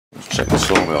Let's check the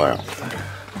sawmill out.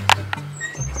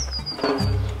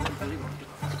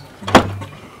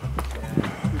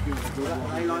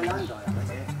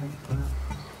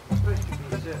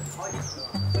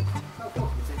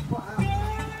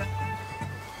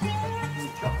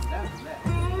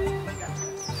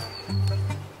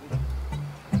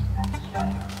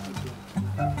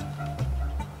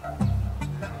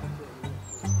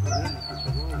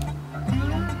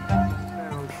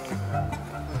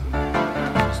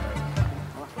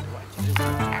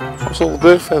 What's all the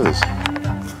bird feathers?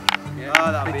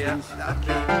 Yeah, that'll be it.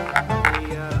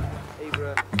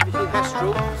 Either a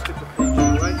kestrel, stick a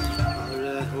pigeon away,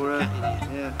 or a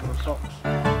fox.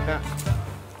 Cat.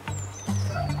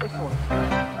 This one.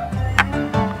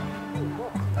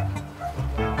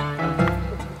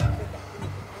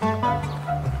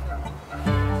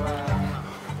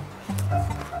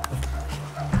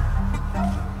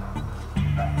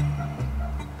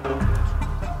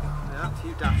 Yeah, a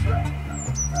few daps up.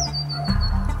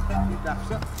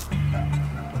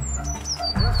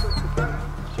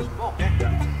 Just walk,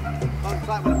 yeah? On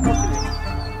flat with a foot in it.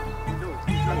 No,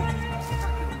 it's not.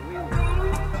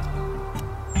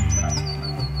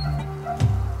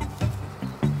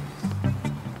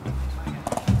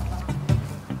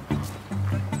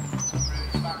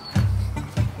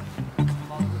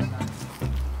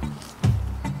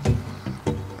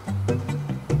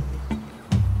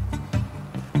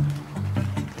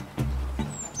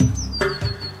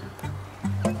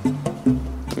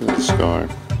 Look at the sky.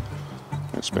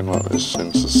 It's been like this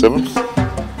since the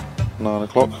 7th, 9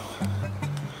 o'clock,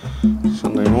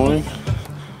 Sunday morning.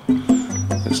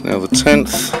 It's now the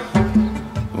 10th,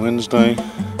 Wednesday,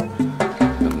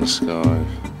 and the sky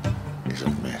is a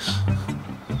mess.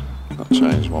 Not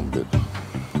changed one bit.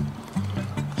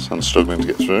 The sun's struggling to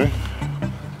get through.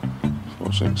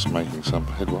 Fortunately, it's making some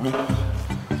headway.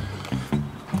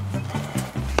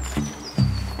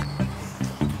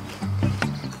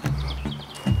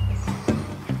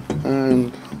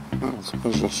 And I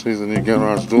suppose you'll see the new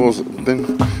garage doors that have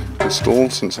been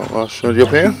installed since I last showed you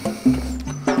up here.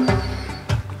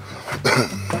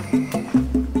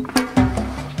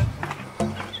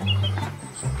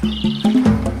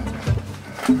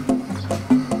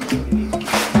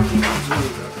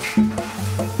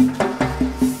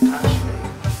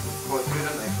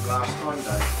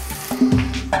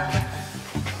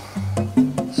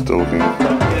 Still looking.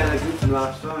 Yeah, they're good from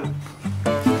last time.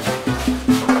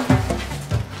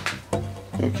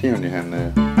 Got a key on your hand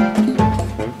there.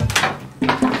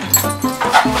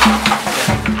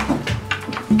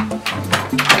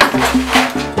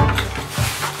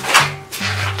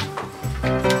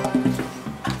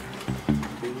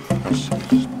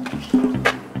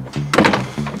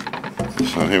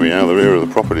 So here we are, the rear of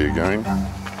the property again.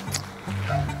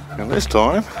 And this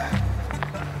time,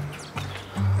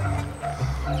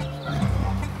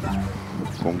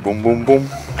 boom, boom, boom, boom.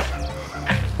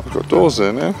 I've got doors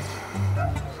there now.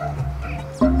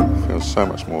 Feels so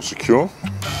much more secure.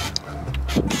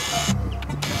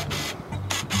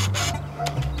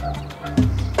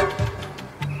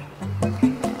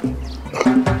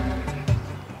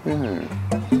 Yeah.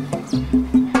 A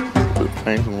bit of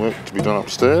paint and work to be done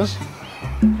upstairs.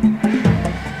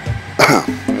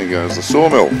 There goes the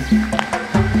sawmill.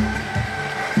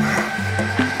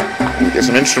 And get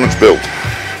some instruments built.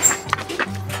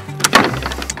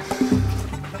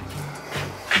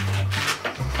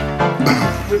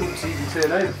 It's easy to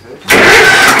turn over first.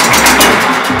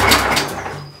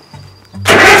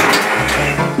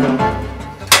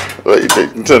 You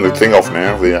can turn the thing off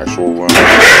now, the actual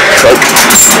choke.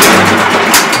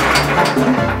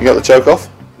 You got the choke off?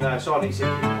 No, it's on, it's in.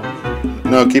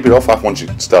 No, keep it off once you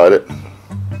start it.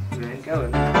 It ain't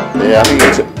going. Yeah, I think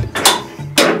it's...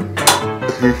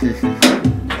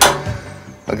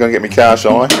 I'm going to get my car,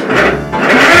 shall I?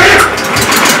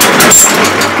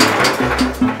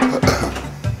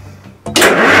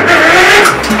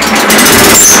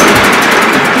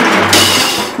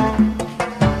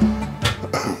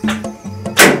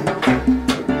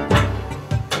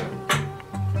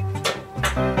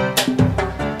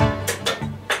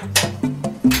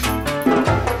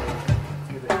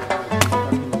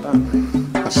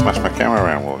 Smash my camera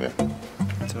around, will you?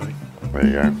 Sorry. There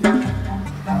you go.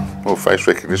 Well, face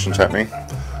recognition's happening.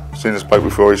 Seen this bloke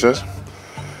before, he says.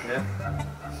 Yeah.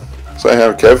 Say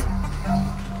hello, Kev.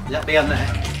 Let me on there.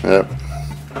 Yeah.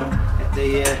 Get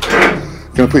the,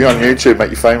 Gonna put you on YouTube, make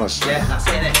you famous. yeah, that's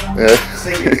it, innit? Yeah.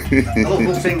 Singer. A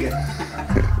local singer.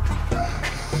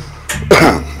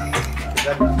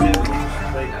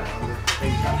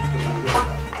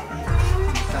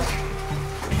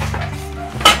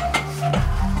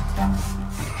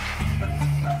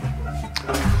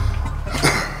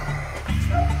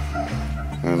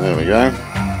 And there we go.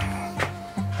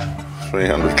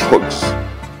 300 clogs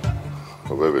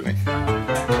of ebony.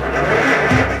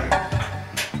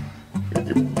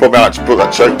 You probably like to put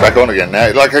that choke back on again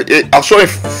now. Like I saw him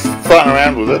farting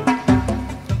around with it.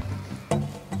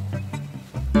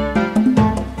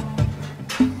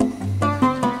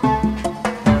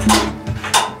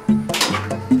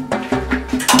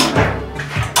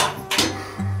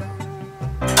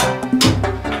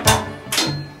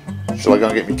 Shall I go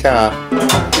and get my car?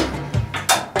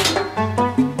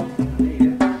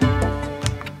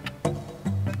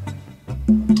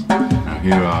 Now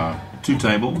here are 2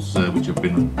 tables which have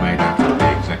been made out of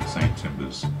the exact same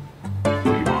timbers. So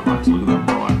you might like to look at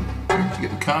them while I'm going to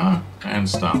get the car and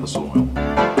start the sawmill.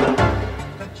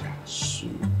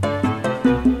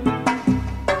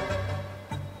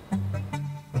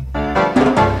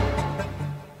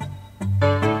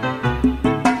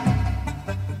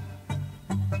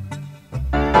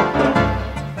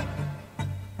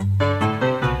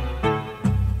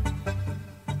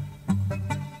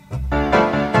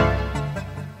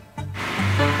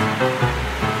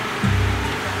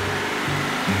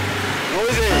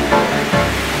 Noisy!